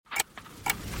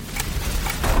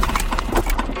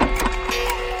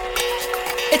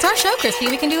It's our show, Christy.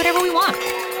 We can do whatever we want.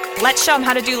 Let's show them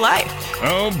how to do life.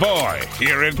 Oh boy,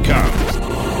 here it comes.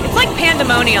 It's like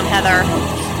pandemonium, Heather.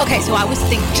 Okay, so I was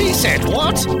thinking. She said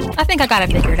what? I think I got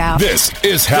it figured out. This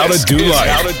is How to Do Life.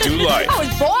 How to Do Life. I was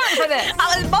born for this.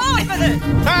 I was born for this.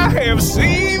 I have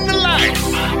seen the light.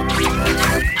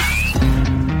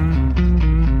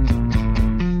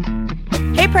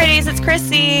 Hey, pretties, it's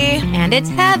Chrissy. And it's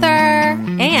Heather.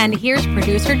 And here's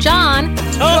producer John.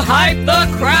 To hype the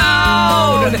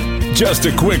crowd. Just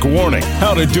a quick warning.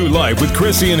 How to Do Life with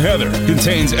Chrissy and Heather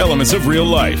contains elements of real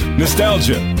life,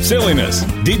 nostalgia, silliness,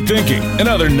 deep thinking, and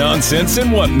other nonsense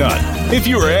and whatnot. If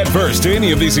you are adverse to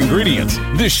any of these ingredients,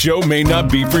 this show may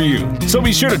not be for you. So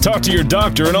be sure to talk to your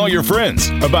doctor and all your friends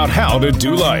about how to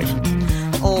do life.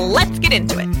 Let's get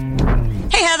into it.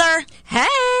 Hey, Heather. Hey.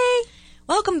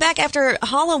 Welcome back after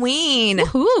Halloween.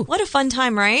 Woohoo. What a fun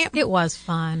time, right? It was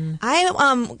fun. I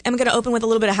am going to open with a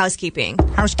little bit of housekeeping.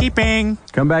 Housekeeping.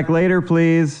 Come back later,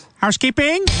 please.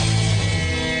 Housekeeping.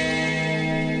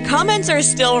 Comments are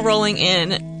still rolling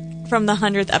in from the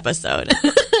 100th episode.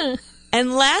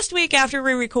 And last week after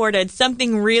we recorded,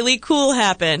 something really cool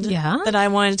happened that I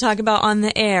wanted to talk about on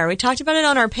the air. We talked about it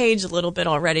on our page a little bit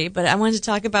already, but I wanted to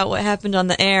talk about what happened on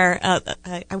the air.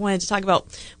 I wanted to talk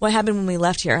about what happened when we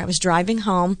left here. I was driving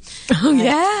home. Oh,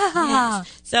 yeah.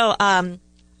 Yes. So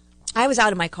I was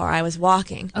out of my car. I was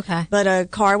walking. Okay. But a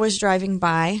car was driving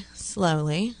by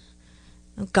slowly.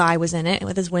 A guy was in it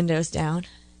with his windows down,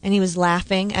 and he was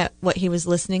laughing at what he was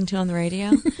listening to on the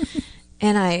radio.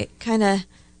 And I kind of,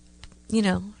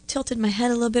 tilted my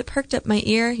head a little bit, perked up my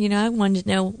ear. I wanted to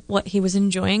know what he was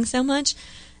enjoying so much.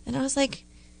 And I was like,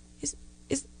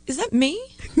 is that me?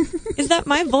 Is that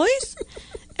my voice?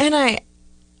 And I,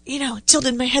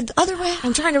 tilted my head the other way.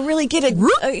 I'm trying to really get it.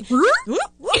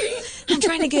 I'm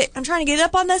trying to get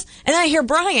up on this. And then I hear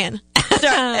Brian.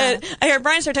 I heard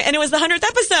Brian start talking, and it was the 100th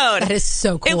episode. That is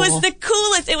so cool. It was the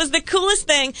coolest. It was the coolest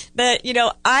thing that,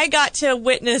 I got to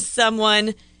witness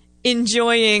someone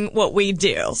enjoying what we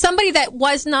do. Somebody that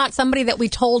was not somebody that we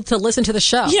told to listen to the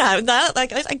show. Yeah, that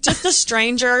like just a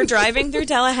stranger driving through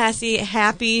Tallahassee,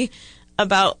 happy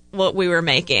about what we were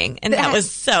making, and that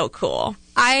was so cool.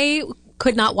 I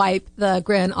could not wipe the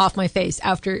grin off my face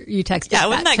after you texted. Yeah,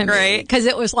 wasn't that great? Because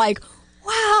it was like,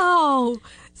 wow.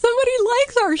 Somebody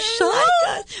likes our show.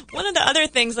 One of the other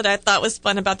things that I thought was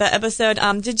fun about that episode,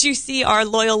 did you see our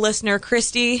loyal listener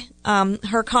Christy?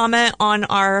 Her comment on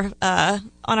our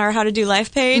How to Do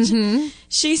Life page. Mm-hmm.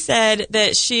 She said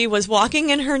that she was walking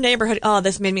in her neighborhood. Oh,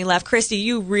 this made me laugh. Christy,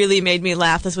 you really made me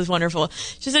laugh. This was wonderful.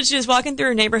 She said she was walking through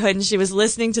her neighborhood and she was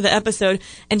listening to the episode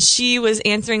and she was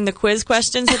answering the quiz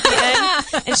questions at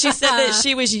the end. And she said that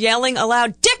she was yelling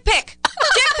aloud, "Dick pic!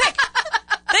 Dick pic!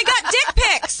 They got dick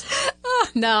pics!"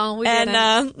 No, we didn't.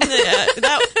 And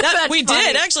that we funny.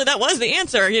 Did actually. That was the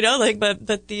answer,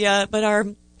 but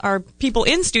our people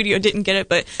in studio didn't get it.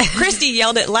 But Christy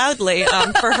yelled it loudly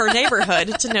for her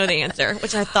neighborhood to know the answer,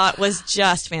 which I thought was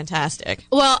just fantastic.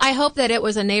 Well, I hope that it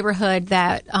was a neighborhood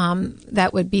that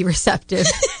would be receptive.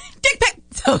 Dick pic,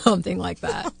 something like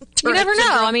that. You never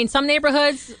know. I mean, some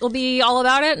neighborhoods will be all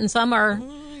about it, and some are,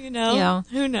 who knows,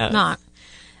 not.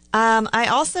 I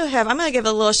also I'm going to give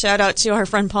a little shout out to our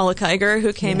friend Paula Kiger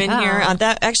who came in here.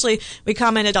 We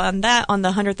commented on that on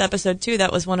the 100th episode too.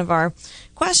 That was one of our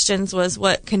questions, was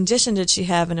what condition did she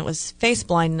have? And it was face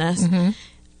blindness. Mm-hmm.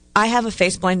 I have a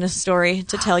face blindness story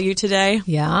to tell you today.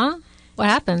 Yeah? What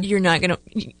happened? You're not going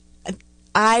to...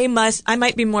 I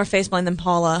might be more face blind than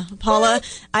Paula. Paula,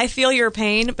 I feel your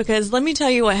pain because let me tell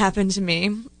you what happened to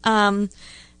me.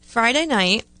 Friday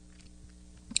night,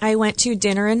 I went to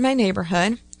dinner in my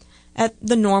neighborhood. At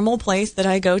the normal place that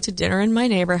I go to dinner in my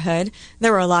neighborhood.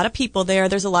 There were a lot of people there.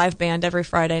 There's a live band every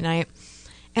Friday night.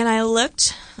 And I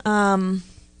looked about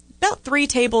 3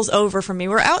 tables over from me.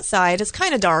 We're outside. It's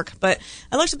kind of dark, but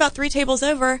I looked about 3 tables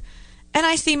over, and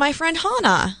I see my friend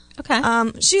Hannah. Okay.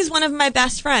 She's one of my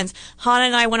best friends. Hannah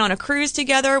and I went on a cruise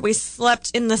together. We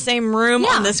slept in the same room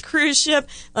on this cruise ship,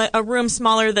 a room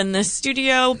smaller than this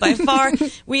studio by far.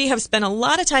 We have spent a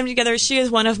lot of time together. She is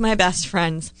one of my best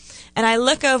friends. And I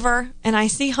look over and I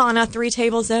see Hannah 3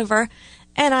 tables over,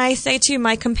 and I say to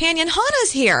my companion,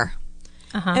 "Hannah's here."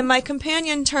 Uh-huh. And my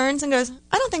companion turns and goes,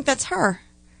 "I don't think that's her."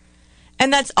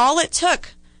 And that's all it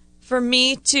took for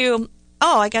me to,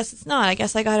 I guess it's not. I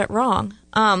guess I got it wrong.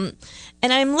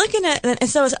 And I'm looking at, and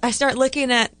so I start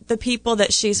looking at the people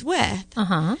that she's with.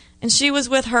 Uh-huh. And she was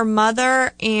with her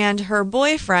mother and her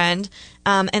boyfriend,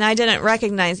 and I didn't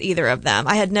recognize either of them.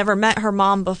 I had never met her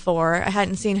mom before. I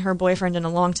hadn't seen her boyfriend in a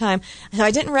long time. So I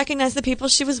didn't recognize the people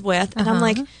she was with. And I'm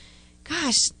like,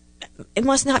 gosh, it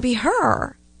must not be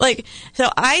her. Like, so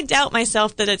I doubt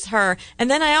myself that it's her. And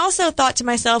then I also thought to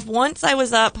myself, once I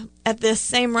was up at this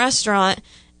same restaurant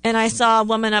and I saw a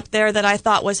woman up there that I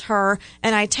thought was her,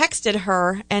 and I texted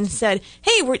her and said,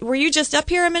 hey, were you just up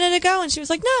here a minute ago? And she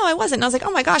was like, no, I wasn't. And I was like,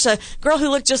 oh my gosh, a girl who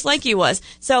looked just like you was.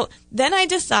 So then I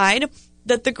decide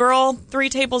that the girl 3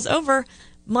 tables over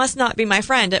must not be my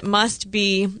friend. It must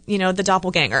be, the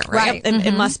doppelganger, right?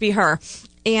 It must be her.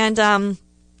 And I'm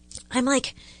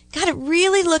like, God, it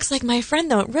really looks like my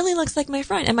friend, though. It really looks like my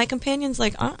friend. And my companion's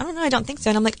like, I don't know, I don't think so.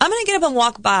 And I'm like, I'm going to get up and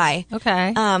walk by.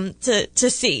 Okay. To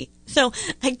see. So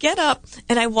I get up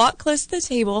and I walk close to the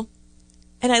table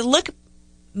and I look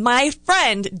my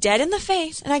friend dead in the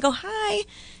face and I go, hi.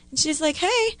 And she's like,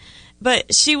 hey.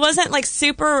 But she wasn't like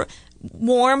super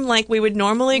warm like we would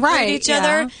normally greet each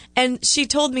other. And she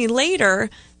told me later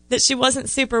that she wasn't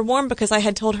super warm because I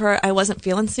had told her I wasn't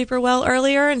feeling super well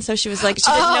earlier. And so she was like,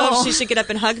 she didn't know if she should get up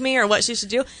and hug me or what she should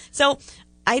do. So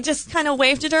I just kind of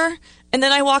waved at her and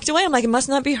then I walked away. I'm like, it must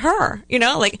not be her,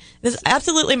 like this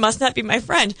absolutely must not be my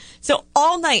friend. So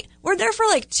all night we're there for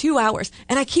like 2 hours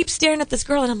and I keep staring at this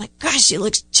girl and I'm like, gosh, she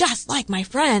looks just like my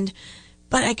friend,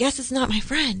 but I guess it's not my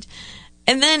friend.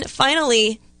 And then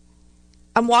finally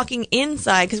I'm walking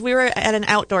inside because we were at an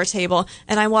outdoor table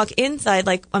and I walk inside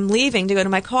like I'm leaving to go to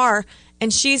my car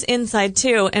and she's inside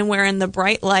too and we're in the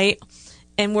bright light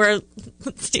and we're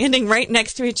standing right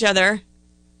next to each other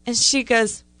and she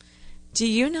goes, do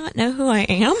you not know who I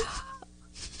am?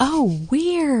 Oh,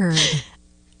 weird.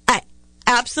 I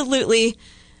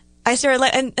started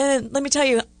and let me tell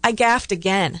you, I gaffed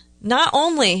again. Not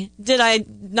only did I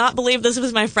not believe this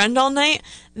was my friend all night,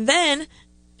 then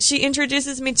she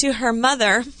introduces me to her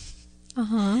mother.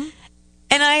 Uh-huh.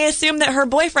 And I assume that her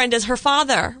boyfriend is her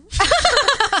father.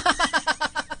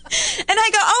 And I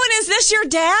go, oh, and is this your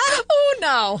dad? Oh,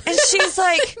 no. And she's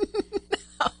like,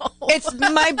 no. It's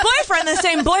my boyfriend, the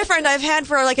same boyfriend I've had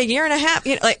for like a year and a half.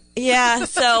 Yeah,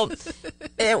 so,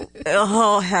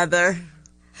 Heather.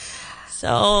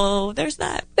 So there's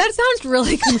that. That sounds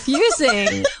really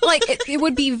confusing. Like, it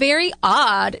would be very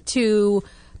odd to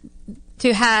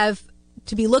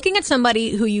be looking at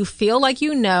somebody who you feel like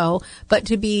you know, but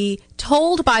to be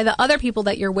told by the other people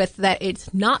that you're with that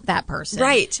it's not that person.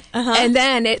 Right. Uh-huh. And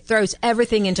then it throws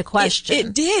everything into question.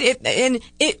 It did. And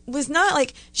it was not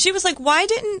like, she was like, why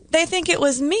didn't they think it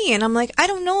was me? And I'm like, I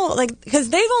don't know. Like, because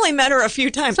they've only met her a few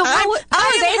times. So how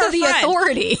are they the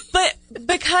authority? But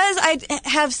because I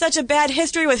have such a bad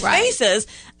history with faces,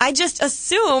 I just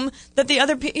assume that the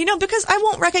other people, because I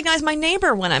won't recognize my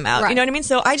neighbor when I'm out. Right. You know what I mean?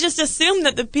 So I just assume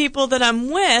that the people that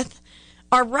I'm with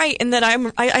are right and that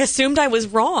I assumed I was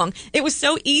wrong. It was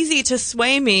so easy to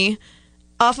sway me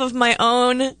off of my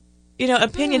own,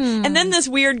 opinion. And then this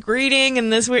weird greeting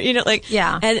and this weird,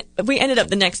 and we ended up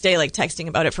the next day, like texting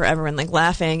about it forever and like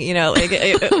laughing,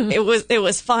 it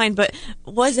was fine, but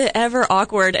was it ever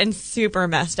awkward and super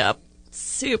messed up?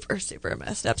 Super, super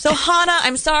messed up. So, Hannah,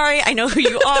 I'm sorry. I know who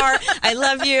you are. I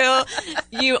love you.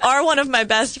 You are one of my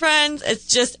best friends. It's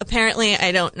just apparently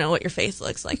I don't know what your face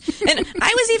looks like. And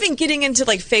I was even getting into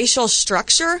like facial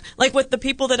structure, like with the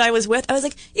people that I was with. I was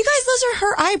like, you guys, those are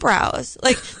her eyebrows.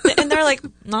 Like, and they're like, no,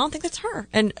 I don't think that's her.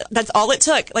 And that's all it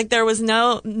took. Like, there was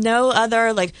no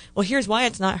other like, well, here's why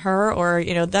it's not her or,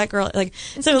 that girl. Like,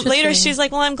 so later she's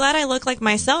like, well, I'm glad I look like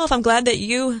myself. I'm glad that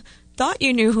you thought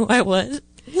you knew who I was.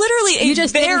 Literally you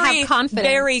just didn't have confidence.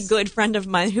 Very good friend of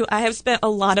mine who I have spent a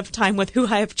lot of time with, who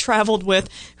I have traveled with,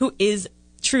 who is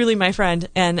truly my friend.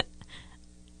 And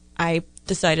I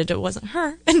decided it wasn't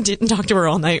her and didn't talk to her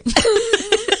all night.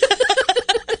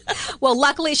 Well,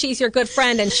 luckily she's your good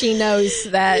friend and she knows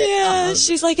that. Yeah,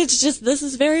 she's like, this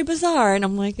is very bizarre. And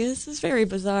I'm like, this is very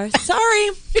bizarre. Sorry.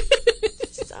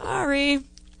 Sorry.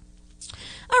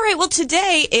 All right, well,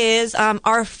 today is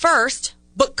our first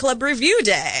book club review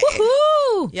day.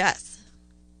 Woohoo! Yes.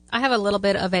 I have a little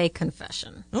bit of a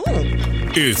confession. Ooh.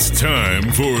 It's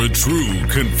time for a true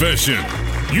confession.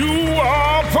 You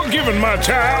are forgiven, my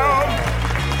child.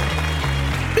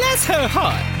 Bless her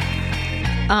heart.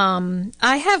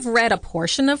 I have read a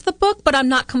portion of the book, but I'm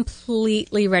not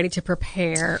completely ready to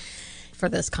prepare for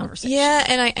this conversation. Yeah,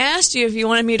 and I asked you if you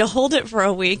wanted me to hold it for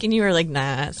a week, and you were like,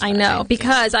 nah. I know,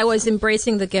 because I was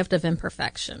embracing the gift of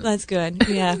imperfection. That's good.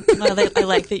 Yeah. Well, I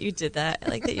like that you did that.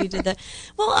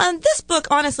 Well, this book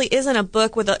honestly isn't a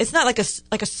book it's not like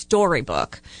a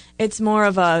storybook. It's more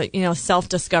of a,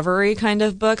 self-discovery kind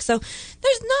of book. So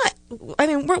there's not,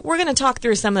 we're going to talk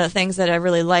through some of the things that I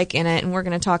really like in it, and we're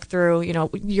going to talk through,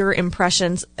 your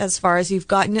impressions as far as you've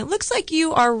gotten. It looks like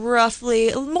you are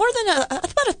roughly more than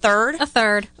about a third.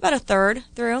 About a third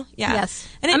through. Yeah. Yes.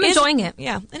 And I'm enjoying it.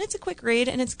 Yeah. And it's a quick read,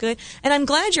 and it's good. And I'm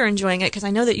glad you're enjoying it, because I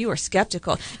know that you were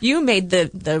skeptical. You made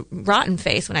the rotten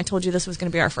face when I told you this was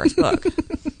going to be our first book.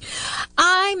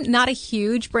 I'm not a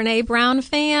huge Brene Brown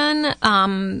fan.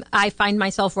 I find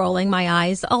myself rolling my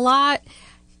eyes a lot,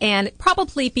 and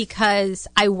probably because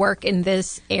I work in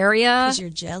this area. Because you're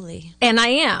jelly. And I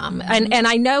am. Mm-hmm. And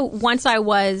I know once I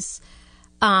was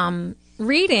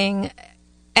reading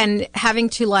and having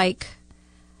to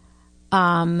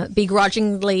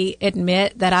begrudgingly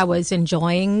admit that I was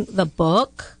enjoying the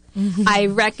book, mm-hmm. I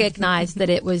recognized that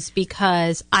it was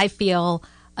because I feel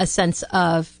a sense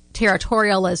of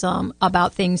territorialism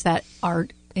about things that are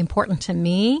important to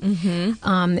me.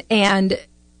 Mm-hmm. And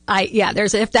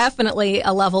there's definitely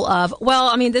a level of,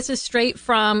 this is straight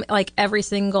from every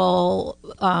single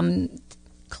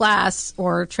class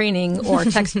or training or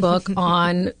textbook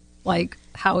on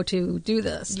how to do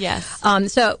this. Yes.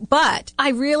 But I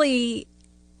really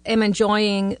am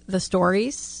enjoying the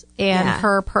stories and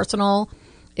her personal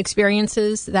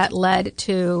experiences that led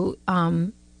to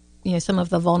some of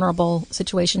the vulnerable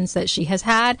situations that she has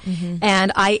had. Mm-hmm.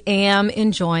 And I am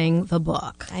enjoying the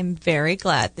book. I'm very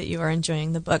glad that you are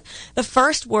enjoying the book. The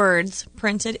first words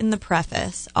printed in the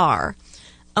preface are,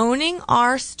 "Owning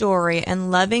our story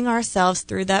and loving ourselves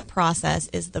through that process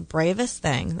is the bravest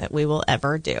thing that we will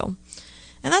ever do."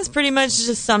 And that's pretty much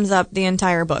just sums up the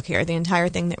entire book here, the entire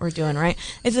thing that we're doing, right?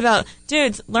 It's about,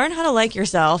 dudes, learn how to like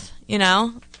yourself,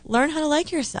 Learn how to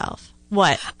like yourself.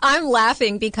 What? I'm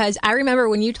laughing because I remember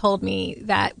when you told me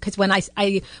that, because when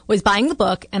I was buying the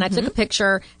book and I took a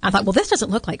picture, I thought, well, this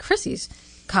doesn't look like Chrissy's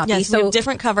copy. Yes, so we have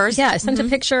different covers. Yeah, I sent a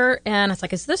picture and I was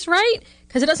like, is this right?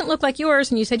 Because it doesn't look like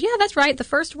yours. And you said, yeah, that's right. The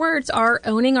first words are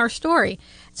owning our story.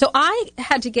 So I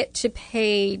had to get to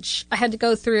I had to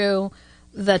go through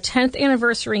the 10th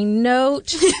anniversary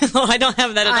note. Oh, I don't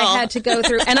have that at all. I had to go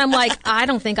through, and I'm like, I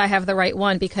don't think I have the right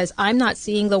one because I'm not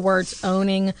seeing the words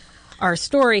owning our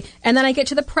story. And then I get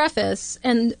to the preface,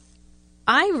 and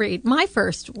I read, my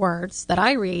first words that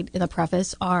I read in the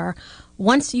preface are,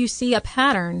 "Once you see a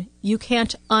pattern, you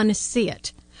can't unsee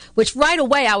it." Which right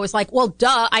away I was like, well,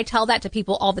 duh, I tell that to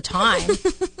people all the time.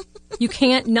 You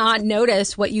can't not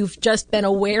notice what you've just been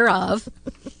aware of.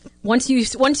 Once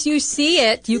you see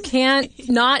it, you can't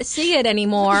not see it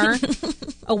anymore.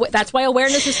 That's why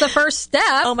awareness is the first step.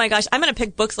 Oh my gosh, I'm going to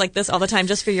pick books like this all the time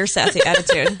just for your sassy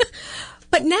attitude.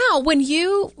 But now, when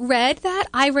you read that,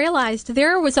 I realized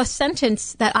there was a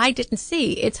sentence that I didn't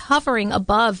see. It's hovering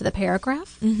above the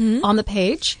paragraph on the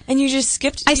page. And you just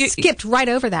skipped? I skipped right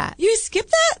over that. You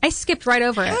skipped that? I skipped right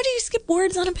over it. How do you skip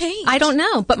words on a page? I don't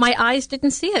know, but my eyes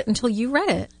didn't see it until you read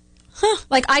it. Huh.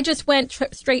 I just went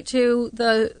straight to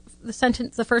the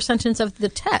sentence, the first sentence of the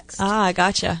text. Ah, I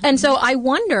gotcha. And so I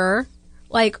wonder,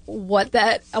 I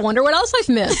wonder what else I've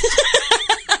missed.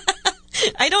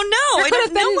 I don't know. I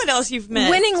don't know what else you've missed.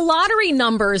 Winning lottery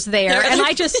numbers there, and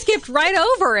I just skipped right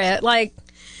over it. My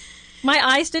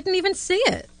eyes didn't even see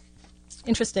it.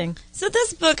 Interesting. So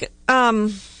this book,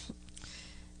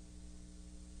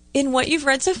 in what you've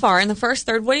read so far, in the first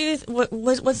third,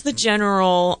 what's the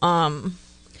general?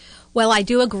 Well, I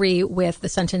do agree with the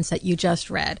sentence that you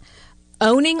just read.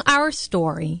 Owning our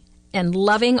story and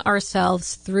loving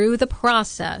ourselves through the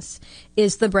process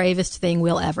is the bravest thing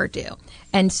we'll ever do.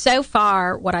 And so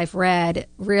far, what I've read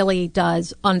really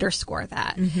does underscore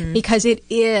that, because it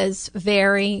is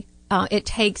very, it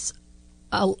takes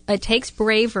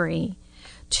bravery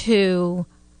to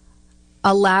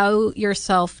allow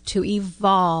yourself to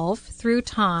evolve through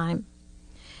time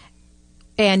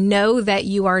and know that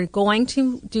you are going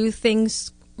to do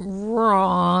things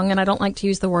wrong, and I don't like to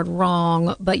use the word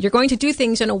wrong, but you're going to do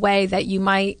things in a way that you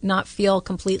might not feel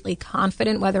completely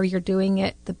confident whether you're doing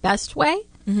it the best way,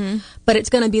 but it's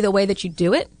going to be the way that you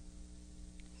do it.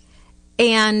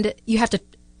 And you have to,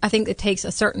 I think it takes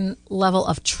a certain level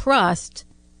of trust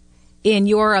in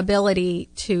your ability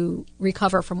to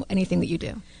recover from anything that you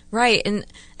do. Right. And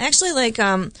actually,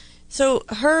 so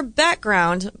her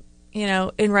background,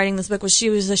 in writing this book was she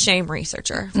was a shame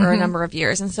researcher for a number of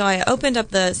years. And so I opened up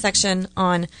the section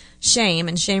on shame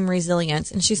and shame resilience.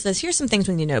 And she says, here's some things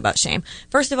we need to know about shame.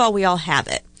 First of all, we all have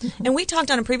it. And we talked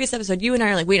on a previous episode, you and I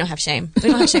are like, we don't have shame.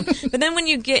 We don't have shame. But then when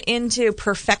you get into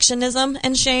perfectionism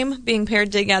and shame being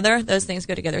paired together, those things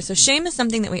go together. So shame is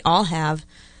something that we all have.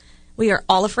 We are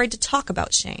all afraid to talk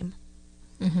about shame.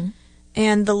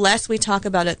 And the less we talk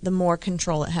about it, the more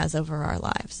control it has over our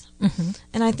lives.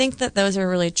 And I think that those are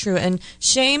really true. And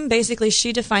shame, basically,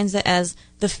 she defines it as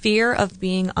the fear of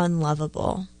being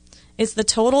unlovable. It's the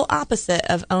total opposite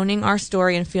of owning our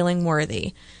story and feeling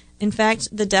worthy. In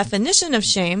fact, the definition of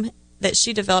shame that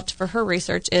she developed for her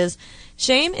research is,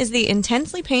 shame is the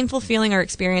intensely painful feeling or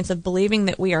experience of believing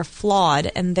that we are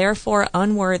flawed and therefore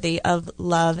unworthy of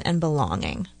love and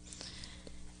belonging.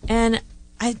 And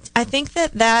I think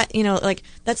that, you know, like,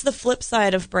 that's the flip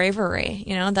side of bravery.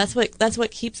 You know, that's what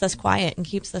keeps us quiet and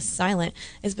keeps us silent,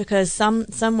 is because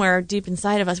somewhere deep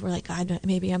inside of us, we're like, God,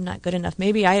 maybe I'm not good enough.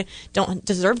 Maybe I don't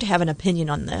deserve to have an opinion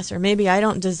on this, or maybe I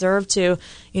don't deserve to,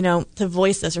 you know, to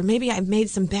voice this, or maybe I've made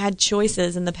some bad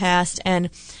choices in the past, and,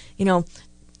 you know,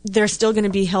 they're still going to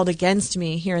be held against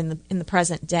me here in the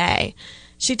present day.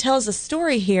 She tells a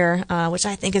story here, which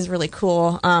I think is really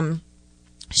cool.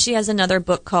 She has another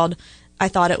book called I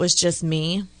Thought It Was Just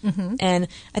Me. And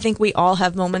I think we all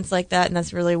have moments like that, and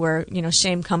that's really where, you know,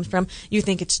 shame comes from. You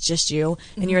think it's just you,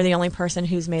 and you're the only person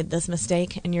who's made this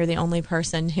mistake, and you're the only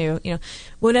person who, you know,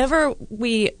 whenever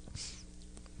we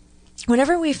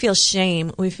feel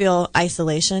shame, we feel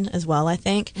isolation as well, I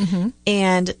think.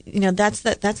 And, you know, that's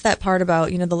that part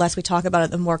about, you know, the less we talk about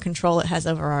it, the more control it has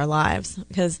over our lives,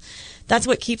 because that's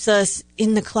what keeps us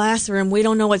in the classroom. We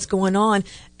don't know what's going on,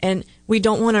 and we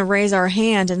don't want to raise our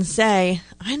hand and say,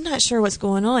 I'm not sure what's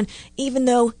going on, even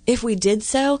though if we did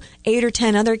so, 8 or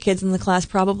 10 other kids in the class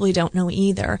probably don't know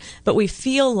either. But we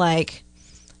feel like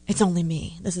it's only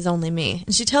me. This is only me.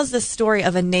 And she tells this story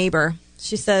of a neighbor.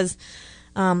 She says,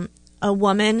 a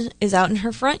woman is out in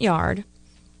her front yard,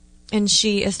 and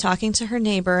she is talking to her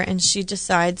neighbor, and she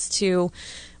decides to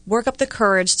work up the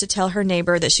courage to tell her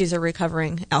neighbor that she's a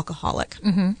recovering alcoholic.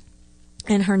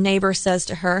 And her neighbor says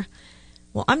to her,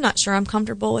 well, I'm not sure I'm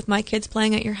comfortable with my kids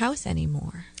playing at your house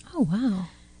anymore. Oh, wow.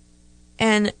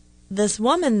 And this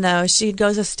woman, though, she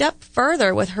goes a step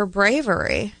further with her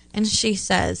bravery, and she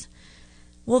says,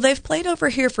 well, they've played over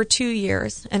here for 2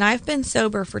 years, and I've been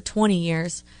sober for 20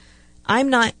 years. I'm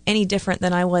not any different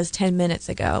than I was 10 minutes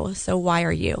ago, so why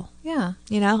are you? Yeah.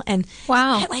 You know? And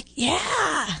wow. Like,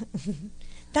 yeah,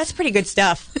 that's pretty good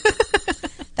stuff.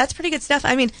 That's pretty good stuff.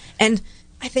 I mean, and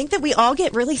I think that we all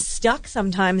get really stuck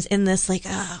sometimes in this, like,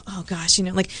 oh gosh, you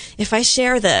know, like, if I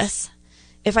share this,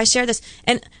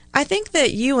 and I think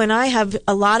that you and I have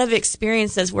a lot of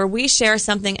experiences where we share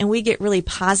something and we get really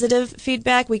positive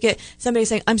feedback. We get somebody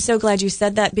saying, I'm so glad you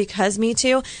said that because me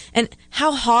too. And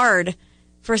how hard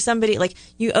for somebody, like,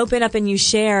 you open up and you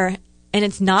share and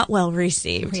it's not well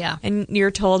received. Yeah. And you're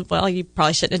told, well, you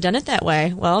probably shouldn't have done it that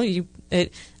way. Well,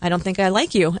 I don't think I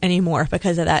like you anymore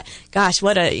because of that. Gosh,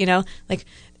 what a, you know, like,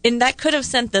 and that could have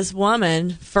sent this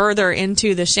woman further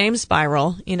into the shame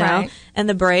spiral, you know, right. And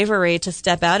the bravery to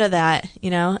step out of that, you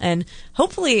know, and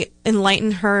hopefully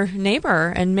enlighten her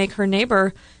neighbor and make her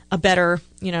neighbor a better,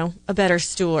 you know, a better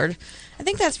steward. I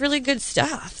think that's really good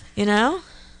stuff, you know?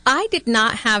 I did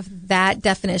not have that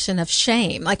definition of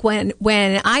shame. Like, when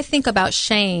I think about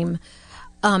shame,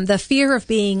 the fear of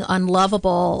being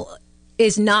unlovable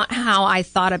is not how I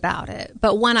thought about it.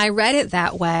 But when I read it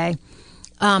that way,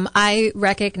 I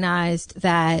recognized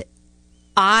that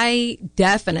I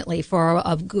definitely, for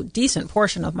a decent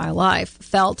portion of my life,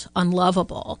 felt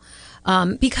unlovable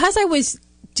because I was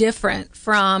different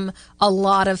from a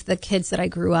lot of the kids that I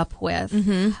grew up with.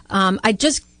 I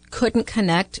just couldn't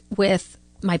connect with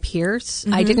my peers.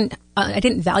 I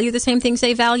didn't value the same things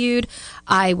they valued.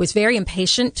 I was very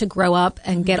impatient to grow up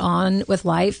and get on with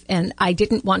life, and I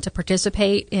didn't want to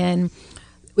participate in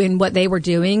what they were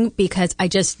doing because I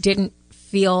just didn't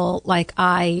feel like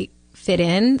I fit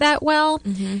in that well.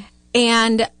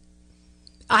 And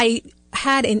I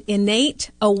had an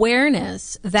innate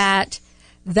awareness that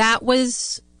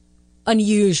was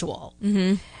unusual.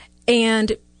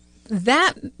 And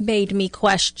that made me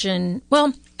question,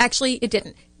 well, actually it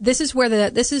didn't. This is where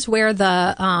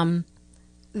the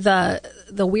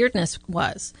weirdness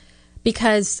was,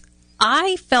 because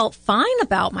I felt fine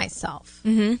about myself.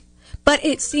 But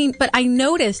I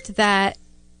noticed that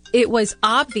it was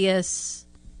obvious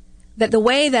that the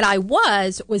way that I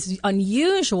was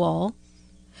unusual,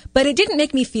 but it didn't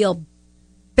make me feel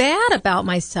bad about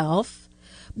myself,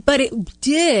 but it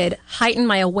did heighten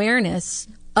my awareness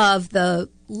of the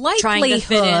likelihood. Trying to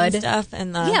fit in stuff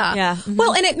and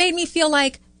Well, and it made me feel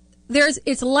like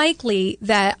it's likely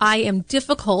that I am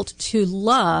difficult to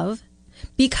love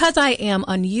because I am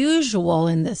unusual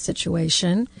in this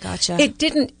situation. Gotcha. It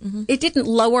didn't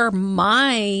lower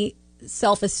my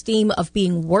self-esteem of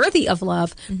being worthy of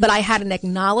love, but I had an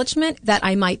acknowledgement that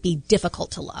I might be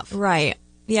difficult to love. Right.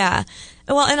 Yeah.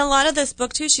 Well, in a lot of this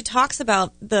book, too, she talks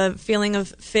about the feeling of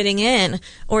fitting in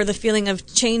or the feeling of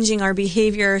changing our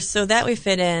behavior so that we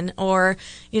fit in, or,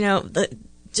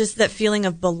 just that feeling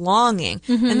of belonging,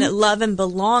 and that love and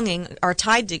belonging are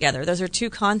tied together. Those are two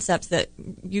concepts that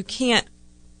you can't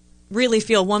really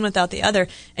feel one without the other,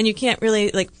 and you can't really,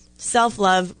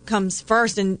 self-love comes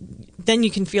first, and then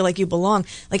you can feel like you belong.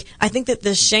 I think that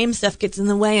the shame stuff gets in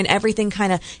the way, and everything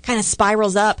kind of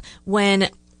spirals up when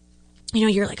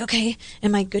you're like, okay,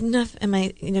 am I good enough? Am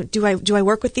I, do I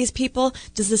work with these people?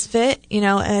 Does this fit?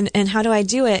 And how do I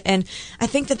do it? And I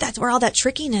think that that's where all that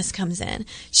trickiness comes in.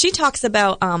 She talks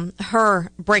about,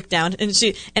 her breakdown,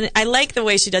 and I like the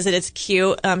way she does it. It's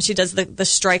cute. She does the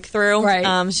strike through.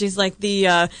 Right. She's like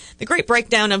the great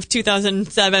breakdown of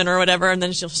 2007 or whatever, and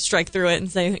then she'll strike through it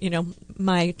and say,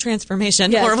 my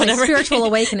transformation or whatever. My spiritual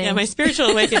awakening. Yeah, my spiritual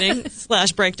awakening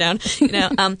 / breakdown.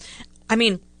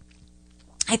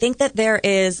 I think that there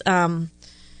is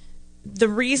the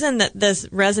reason that this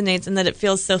resonates and that it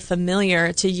feels so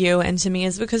familiar to you and to me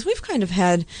is because we've kind of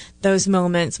had those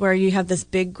moments where you have this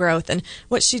big growth. And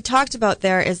what she talked about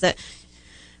there is that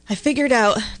I figured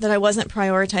out that I wasn't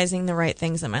prioritizing the right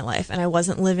things in my life, and I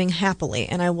wasn't living happily,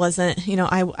 and I wasn't,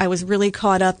 I was really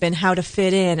caught up in how to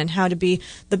fit in and how to be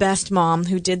the best mom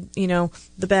who did,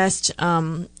 the best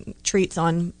treats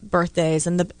on birthdays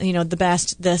and the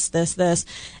best this.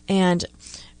 And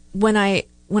when I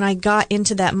got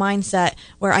into that mindset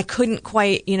where I couldn't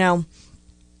quite,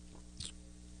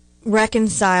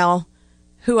 reconcile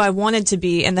who I wanted to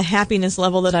be and the happiness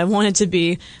level that I wanted to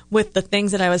be with the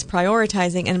things that I was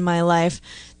prioritizing in my life,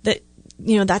 that,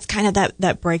 that's kind of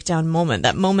that breakdown moment,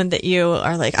 that moment that you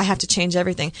are like, I have to change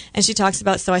everything. And she talks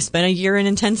about, so I spent a year in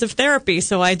intensive therapy.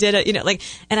 So I did it,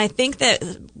 and I think that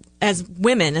as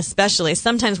women, especially,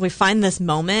 sometimes we find this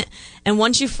moment. And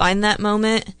once you find that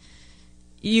moment,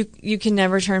 you can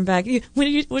never turn back. What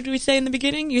did we say in the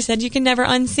beginning? You said you can never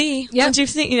unsee. Yep. Once you've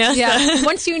seen, Yeah.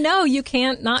 Once you know, you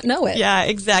can't not know it. Yeah,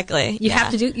 exactly. You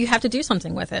have to do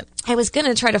something with it. I was going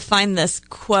to try to find this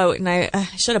quote, and I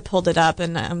should have pulled it up,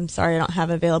 and I'm sorry I don't have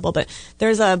it available, but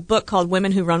there's a book called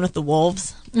Women Who Run with the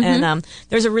Wolves, and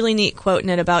there's a really neat quote in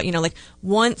it about,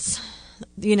 once,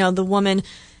 the woman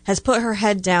has put her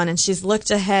head down and she's looked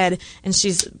ahead and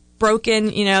she's broken,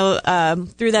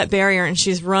 through that barrier, and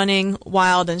she's running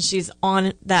wild and she's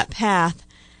on that path,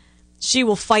 she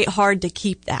will fight hard to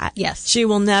keep that. Yes. She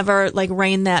will never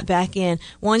rein that back in.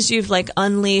 Once you've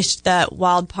unleashed that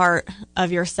wild part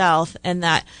of yourself and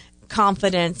that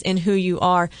confidence in who you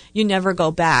are, you never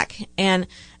go back. And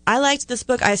I liked this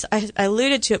book. I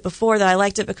alluded to it before that I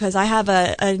liked it because I have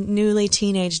a newly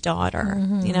teenage daughter,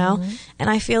 and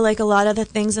I feel like a lot of the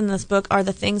things in this book are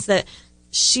the things that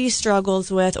she struggles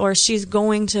with, or she's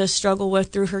going to struggle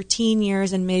with through her teen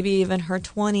years and maybe even her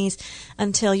 20s,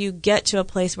 until you get to a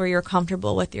place where you're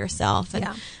comfortable with yourself. And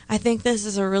I think this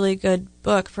is a really good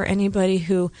book for anybody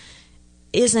who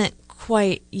isn't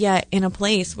quite yet in a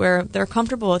place where they're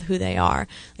comfortable with who they are.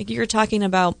 Like you're talking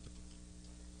about,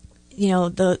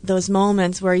 those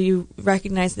moments where you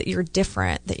recognize that you're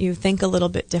different, that you think a little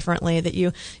bit differently, that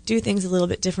you do things a little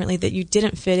bit differently, that you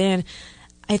didn't fit in.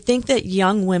 I think that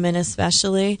young women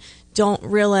especially don't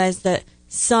realize that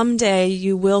someday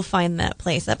you will find that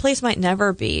place. That place might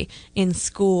never be in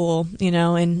school,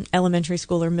 in elementary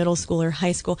school or middle school or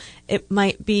high school. It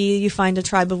might be you find a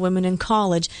tribe of women in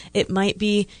college. It might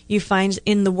be you find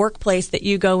in the workplace that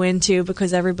you go into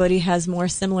because everybody has more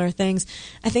similar things.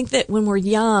 I think that when we're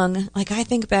young, I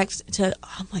think back to,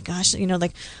 oh my gosh,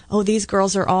 these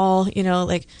girls are all,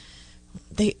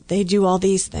 they do all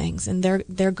these things and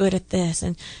they're good at this,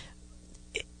 and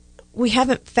we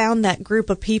haven't found that group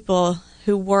of people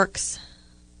who works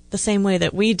the same way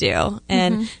that we do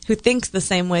and who thinks the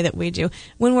same way that we do.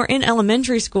 When we're in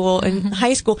elementary school and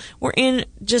high school, we're in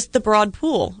just the broad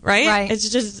pool, right? Right.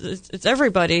 It's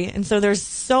everybody, and so there's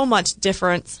so much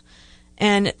difference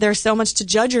and there's so much to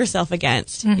judge yourself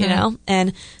against,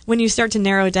 and when you start to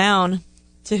narrow down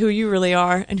to who you really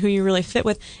are and who you really fit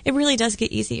with, it really does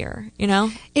get easier,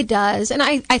 It does. And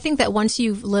I think that once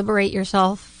you liberate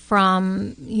yourself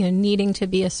from needing to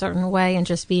be a certain way and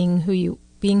just being who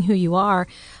you are,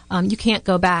 you can't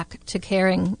go back to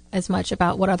caring as much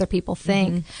about what other people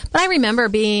think. But I remember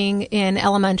being in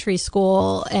elementary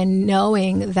school and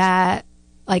knowing that,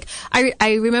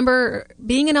 I remember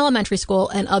being in elementary school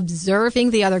and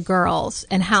observing the other girls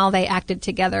and how they acted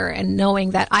together and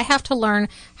knowing that I have to learn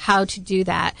how to do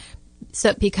that.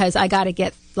 so because I got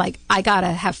to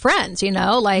have friends, you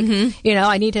know,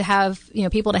 I need to have,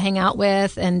 people to hang out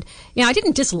with. And, I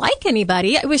didn't dislike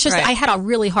anybody. It was just, I had a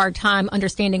really hard time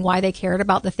understanding why they cared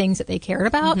about the things that they cared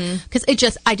about,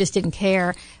 because I just didn't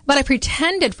care. But I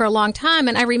pretended for a long time.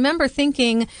 And I remember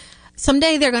thinking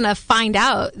someday they're going to find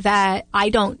out that I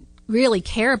don't really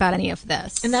care about any of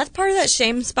this. And that's part of that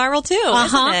shame spiral too,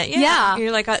 isn't it? Yeah.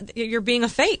 You're like, you're being a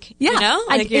fake, yeah. you know?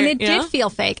 And it did feel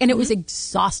fake, and it was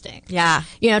exhausting. Yeah.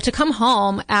 To come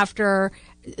home after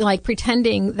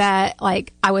pretending that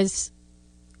I was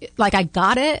I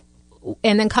got it,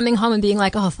 and then coming home and being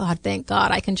like, oh God, thank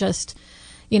God I can just,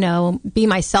 be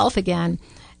myself again.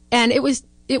 And it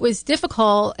was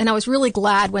difficult, and I was really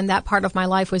glad when that part of my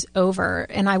life was over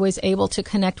and I was able to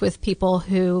connect with people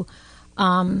who,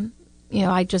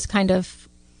 I just kind of,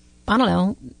 I don't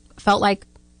know, felt like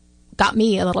got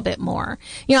me a little bit more,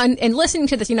 and listening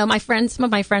to this, some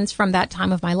of my friends from that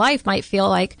time of my life might feel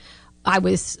like I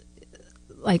was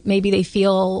maybe they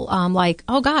feel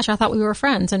oh gosh, I thought we were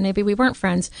friends, and maybe we weren't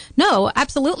friends. No,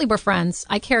 absolutely we're friends.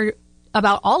 I care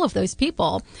about all of those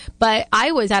people, but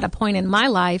I was at a point in my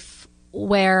life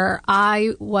where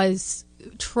I was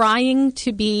trying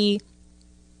to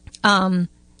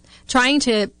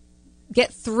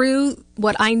get through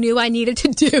what I knew I needed to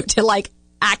do to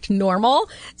act normal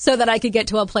so that I could get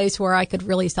to a place where I could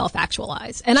really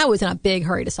self-actualize. And I was in a big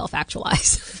hurry to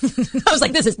self-actualize. I was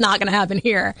like, this is not going to happen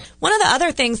here. One of the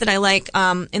other things that I like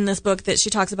in this book that she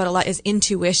talks about a lot is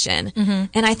intuition.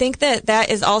 And I think that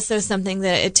is also something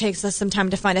that it takes us some time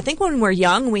to find. I think when we're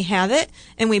young, we have it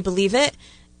and we believe it,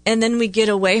 and then we get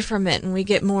away from it and we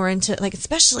get more into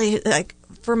especially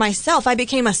for myself, I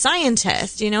became a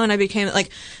scientist, and I became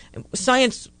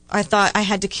science. I thought I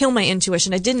had to kill my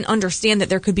intuition. I didn't understand that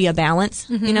there could be a balance,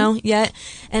 yet.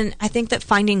 And I think that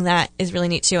finding that is really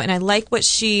neat too. And I like what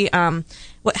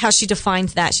how she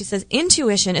defines that. She says,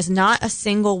 intuition is not a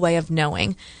single way of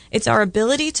knowing. It's our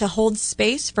ability to hold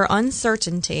space for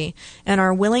uncertainty and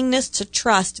our willingness to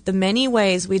trust the many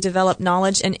ways we develop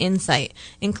knowledge and insight,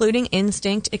 including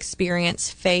instinct, experience,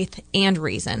 faith, and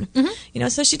reason.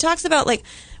 So she talks about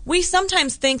we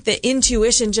sometimes think that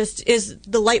intuition just is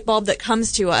the light bulb that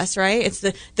comes to us, right? It's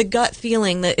the gut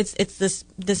feeling that it's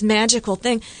this magical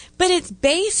thing, but it's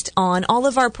based on all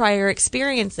of our prior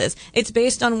experiences. It's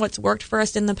based on what's worked for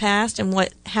us in the past and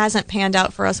what hasn't panned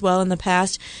out for us well in the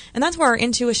past. And that's where our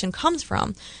intuition comes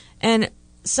from. And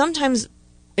sometimes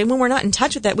when we're not in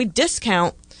touch with that, we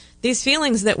discount these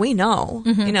feelings that we know,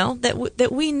 that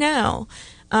we know.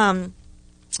 I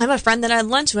have a friend that I had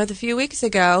lunch with a few weeks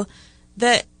ago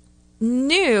that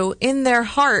knew in their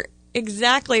heart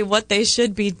exactly what they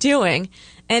should be doing.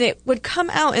 And it would come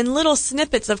out in little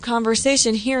snippets of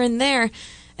conversation here and there.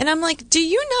 And I'm like, do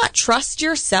you not trust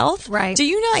yourself? Right. Do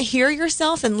you not hear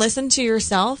yourself and listen to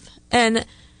yourself? And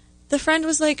the friend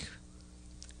was like,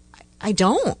 I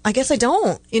don't. I guess I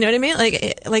don't. You know what I mean?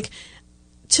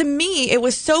 To me, it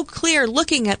was so clear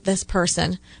looking at this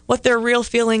person, what their real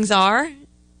feelings are.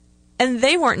 And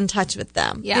they weren't in touch with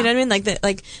them. Yeah. You know what I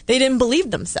mean? They didn't believe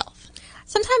themselves.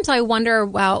 Sometimes I wonder,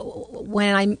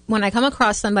 when I come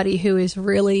across somebody who is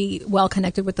really well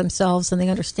connected with themselves and they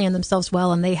understand themselves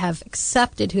well and they have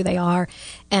accepted who they are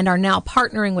and are now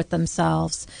partnering with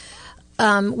themselves,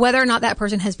 whether or not that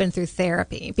person has been through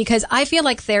therapy. Because I feel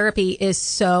like therapy is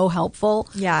so helpful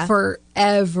for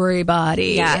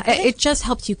everybody. Yeah. It just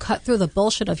helps you cut through the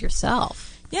bullshit of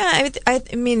yourself. Yeah, I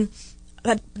mean,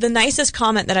 the nicest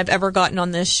comment that I've ever gotten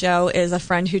on this show is a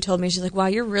friend who told me, she's like, wow,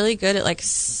 you're really good at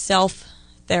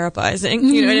self-therapizing.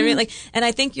 You know what I mean? And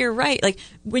I think you're right.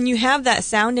 When you have that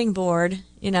sounding board,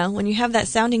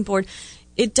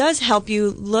 it does help you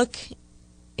look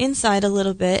inside a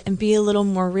little bit and be a little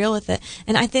more real with it.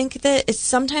 And I think that it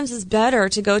sometimes is better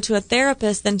to go to a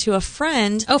therapist than to a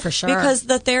friend. Oh, for sure. Because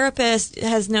the therapist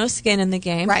has no skin in the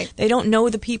game. Right. They don't know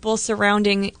the people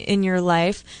surrounding in your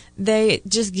life. They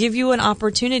just give you an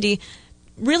opportunity.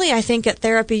 Really, I think at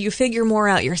therapy, you figure more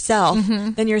out yourself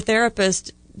than your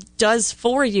therapist does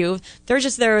for you. They're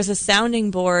just there as a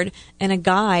sounding board and a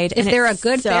guide. If they're a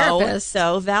good therapist.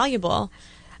 So valuable.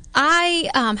 I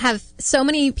have so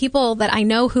many people that I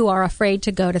know who are afraid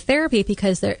to go to therapy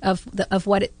because of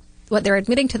what they're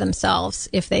admitting to themselves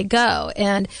if they go,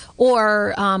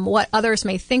 or what others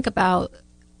may think about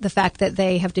the fact that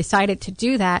they have decided to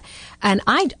do that. And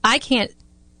I can't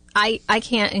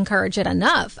encourage it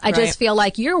enough. I just feel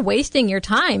like you're wasting your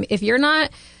time if you're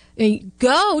not.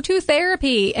 Go to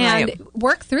therapy and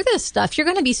work through this stuff. You're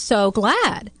going to be so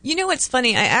glad. You know what's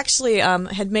funny? I actually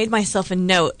had made myself a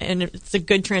note, and it's a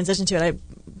good transition to it. I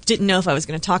didn't know if I was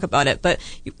going to talk about it, but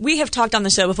we have talked on the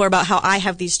show before about how I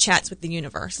have these chats with the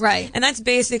universe. Right. And that's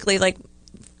basically like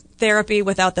therapy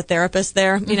without the therapist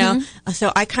there, you know?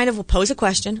 So I kind of will pose a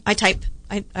question. I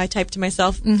type to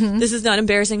myself, this is not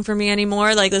embarrassing for me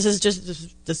anymore. Like, this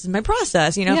is my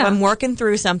process. You know, if I'm working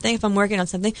through something, if I'm working on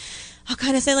something, I'll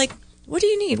kind of say, like, what do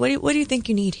you need? What do you think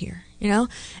you need here? You know?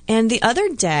 And the other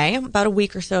day, about a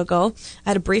week or so ago, I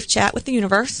had a brief chat with the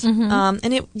universe,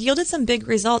 and it yielded some big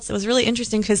results. It was really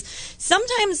interesting because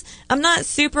sometimes I'm not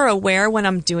super aware when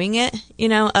I'm doing it, you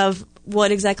know, of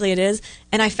what exactly it is.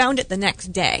 And I found it the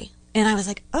next day. And I was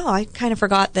like, oh, I kind of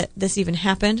forgot that this even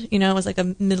happened. You know, it was like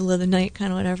a middle of the night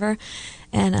kind of whatever.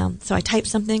 And so I typed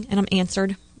something and I'm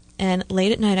answered. And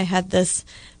late at night, I had this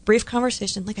brief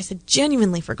conversation. Like I said,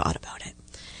 genuinely forgot about it.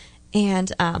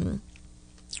 And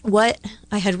what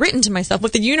I had written to myself,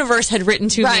 what the universe had written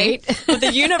to me, what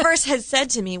the universe had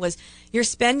said to me was, you're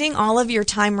spending all of your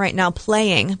time right now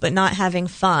playing, but not having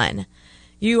fun.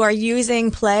 You are using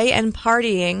play and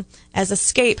partying as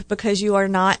escape because you are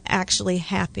not actually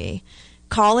happy.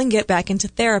 Call and get back into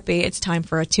therapy. It's time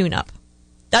for a tune-up.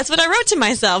 That's what I wrote to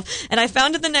myself. And I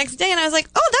found it the next day and I was like,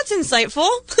 oh, that's insightful.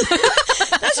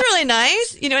 That's really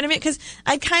nice. You know what I mean? Because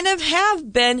I kind of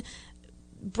have been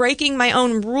breaking my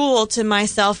own rule to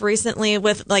myself recently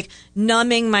with like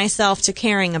numbing myself to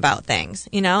caring about things,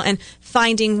 you know, and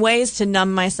finding ways to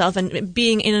numb myself and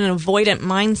being in an avoidant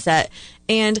mindset.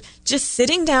 And just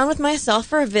sitting down with myself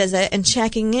for a visit and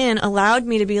checking in allowed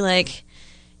me to be like,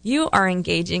 you are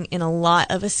engaging in a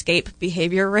lot of escape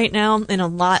behavior right now and a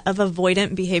lot of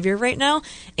avoidant behavior right now.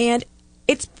 And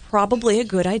it's probably a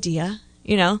good idea,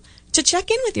 you know, to check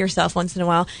in with yourself once in a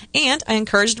while. And I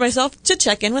encouraged myself to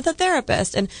check in with a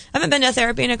therapist. And I haven't been to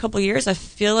therapy in a couple of years. I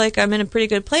feel like I'm in a pretty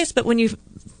good place. But when you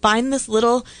find this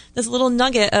little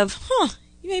nugget of,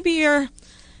 maybe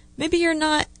you're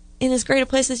not in as great a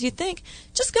place as you think,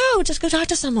 just go talk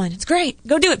to someone. It's great.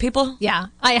 Go do it, people. Yeah,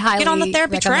 I highly get on the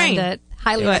therapy train.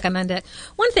 Highly recommend it.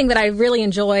 One thing that I really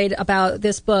enjoyed about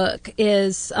this book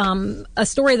is a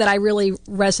story that I really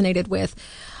resonated with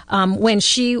when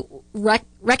she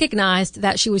recognized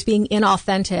that she was being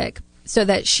inauthentic so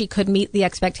that she could meet the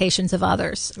expectations of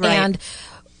others. Right. And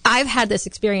I've had this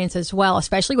experience as well,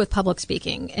 especially with public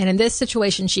speaking. And in this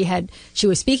situation, she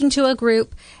was speaking to a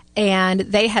group and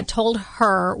they had told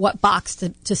her what box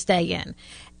to stay in.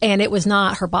 And it was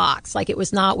not her box. Like, it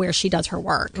was not where she does her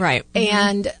work. Right.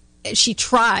 And she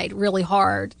tried really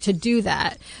hard to do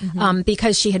that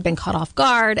because she had been caught off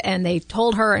guard and they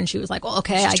told her and she was like, well,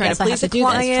 okay, I guess I have to do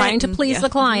this. Trying to please the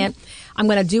client. I'm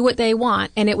going to do what they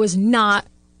want. And it was not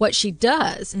what she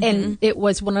does. And it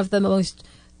was one of the most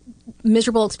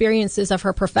miserable experiences of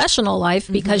her professional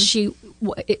life because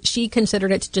she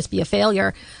considered it to just be a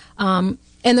failure.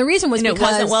 And the reason was because it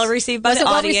wasn't well received by the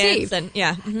audience.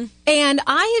 And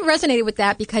I resonated with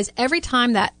that because every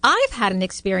time that I've had an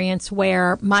experience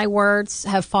where my words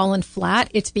have fallen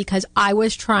flat, it's because I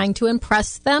was trying to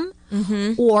impress them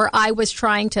or I was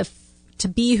trying to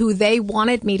be who they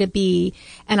wanted me to be,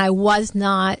 and I was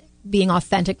not being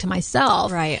authentic to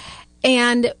myself. Right.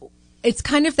 And it's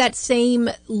kind of that same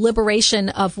liberation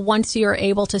of once you're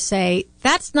able to say,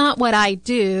 that's not what I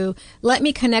do. Let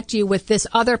me connect you with this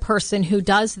other person who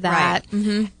does that.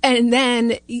 Right. And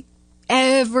then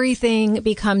everything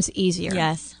becomes easier.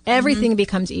 Yes. Everything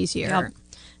becomes easier. Yep.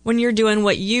 When you're doing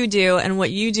what you do and what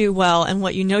you do well and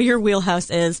what you know your wheelhouse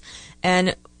is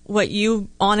and what you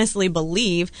honestly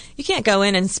believe, you can't go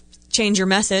in and change your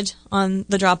message on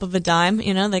the drop of a dime.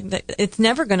 You know, like it's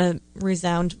never going to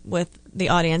resound with the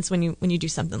audience when you do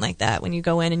something like that. When you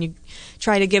go in and you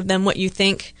try to give them what you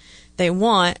think they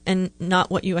want and not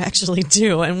what you actually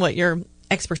do and what your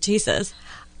expertise is.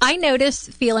 I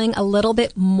noticed feeling a little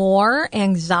bit more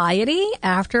anxiety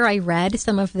after I read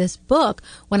some of this book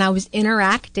when I was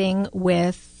interacting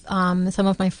with some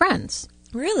of my friends.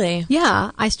 Really?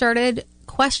 Yeah. I started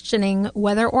questioning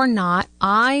whether or not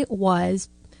I was,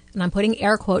 and I'm putting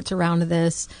air quotes around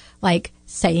this, like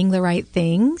saying the right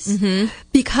things.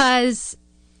 Because,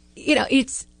 you know,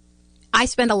 I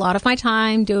spend a lot of my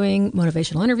time doing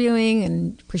motivational interviewing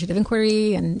and appreciative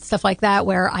inquiry and stuff like that,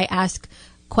 where I ask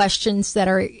questions that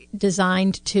are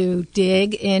designed to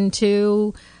dig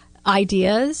into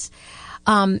ideas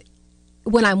when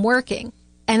I'm working.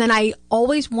 And then I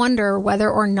always wonder whether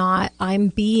or not I'm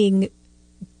being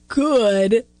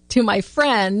good to my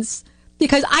friends,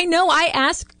 because I know I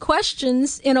ask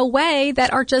questions in a way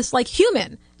that are just like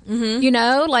human, you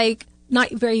know, like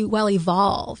not very well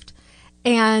evolved.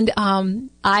 And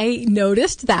I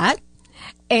noticed that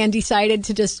and decided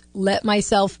to just let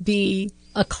myself be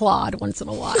a clod once in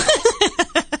a while.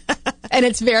 And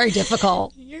it's very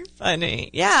difficult. You're funny.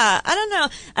 Yeah, I don't know.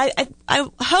 I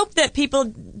hope that people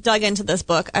dug into this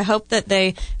book. I hope that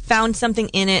they found something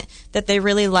in it that they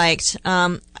really liked.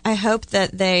 I hope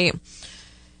that they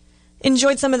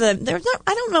enjoyed some of the,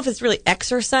 I don't know if it's really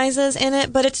exercises in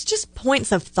it, but it's just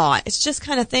points of thought. It's just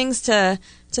kind of things to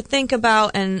think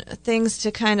about and things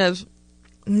to kind of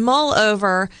mull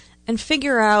over and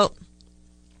figure out,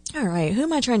 all right, who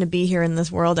am I trying to be here in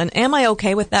this world? And am I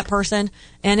okay with that person?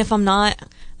 And if I'm not,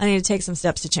 I need to take some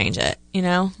steps to change it, you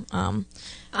know?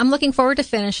 I'm looking forward to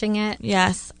finishing it.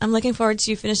 Yes, I'm looking forward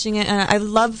to you finishing it. And I'd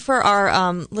love for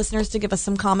our listeners to give us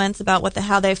some comments about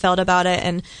how they felt about it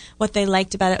and what they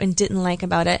liked about it and didn't like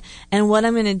about it. And what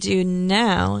I'm going to do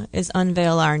now is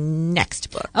unveil our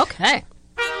next book. Okay.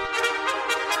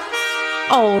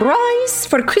 All rise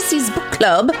for Chrissy's book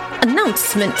club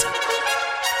announcement.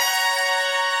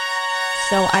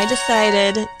 So I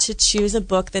decided to choose a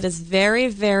book that is very,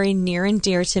 very near and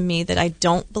dear to me that I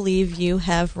don't believe you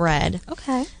have read.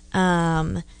 Okay.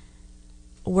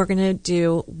 We're going to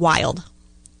do Wild.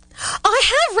 I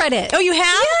have read it. Oh, you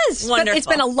have? Yes. Wonderful. But it's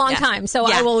been a long time, so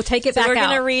I will take it back out. We're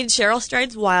going to read Cheryl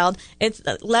Strayed's Wild. It's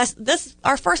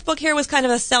our first book here was kind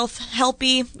of a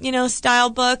self-helpy, style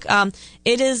book.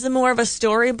 It is more of a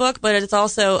story book, but it's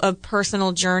also a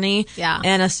personal journey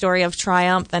and a story of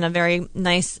triumph and a very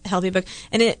nice, healthy book.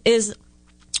 And it is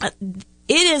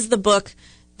the book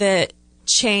that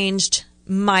changed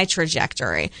my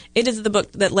trajectory. It is the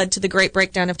book that led to the Great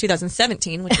Breakdown of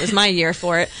 2017, which was my year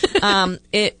for it.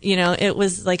 It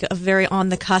was like a very on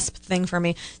the cusp thing for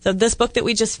me. So this book that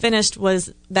we just finished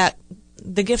was that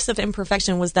The Gifts of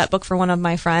Imperfection was that book for one of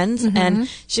my friends, and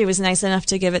she was nice enough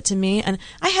to give it to me. And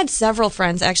I had several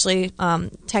friends actually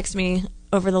text me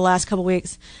over the last couple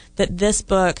weeks that this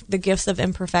book, The Gifts of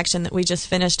Imperfection, that we just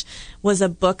finished, was a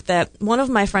book that one of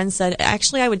my friends said,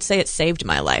 actually, I would say it saved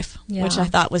my life, which I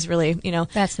thought was really,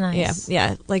 That's nice.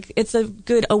 Yeah. Like, it's a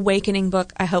good awakening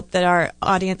book. I hope that our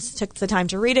audience took the time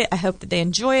to read it. I hope that they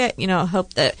enjoy it. I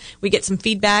hope that we get some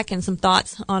feedback and some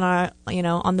thoughts on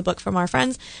on the book from our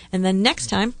friends. And then next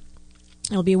time,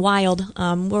 it'll be Wild.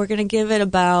 We're going to give it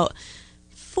about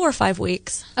 4 or 5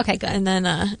 weeks. Okay, good. And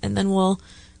then we'll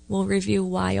review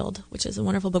Wild, which is a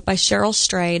wonderful book by Cheryl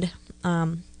Strayed.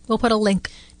 We'll put a link.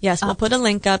 Yes, we'll put a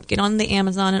link up. Get on the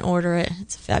Amazon and order it.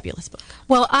 It's a fabulous book.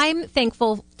 Well, I'm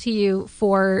thankful to you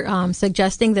for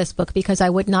suggesting this book because I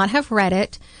would not have read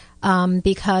it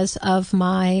because of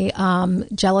my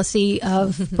jealousy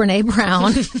of Brene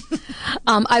Brown.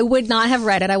 I would not have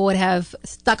read it. I would have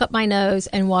stuck up my nose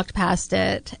and walked past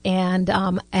it, and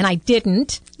I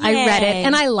didn't. Yay. I read it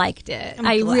and I liked it.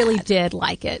 I really did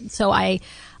like it. So I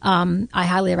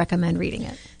highly recommend reading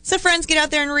it. So friends, get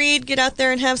out there and read. Get out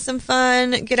there and have some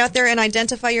fun. Get out there and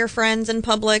identify your friends in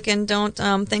public, and don't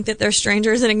think that they're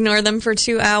strangers and ignore them for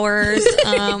 2 hours.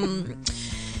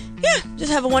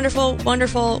 Just have a wonderful,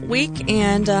 wonderful week,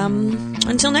 and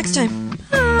until next time.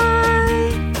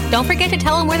 Bye. Don't forget to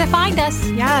tell them where to find us.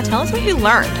 Yeah, tell us what you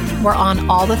learned. We're on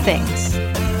all the things.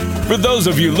 For those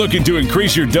of you looking to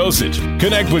increase your dosage,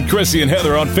 connect with Chrissy and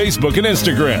Heather on Facebook and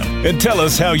Instagram and tell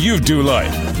us how you do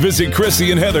life. Visit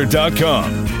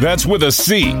ChrissyandHeather.com. That's with a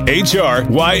CHRYSSY.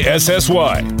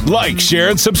 Like, share,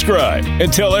 and subscribe,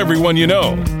 and tell everyone you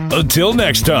know. Until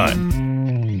next time.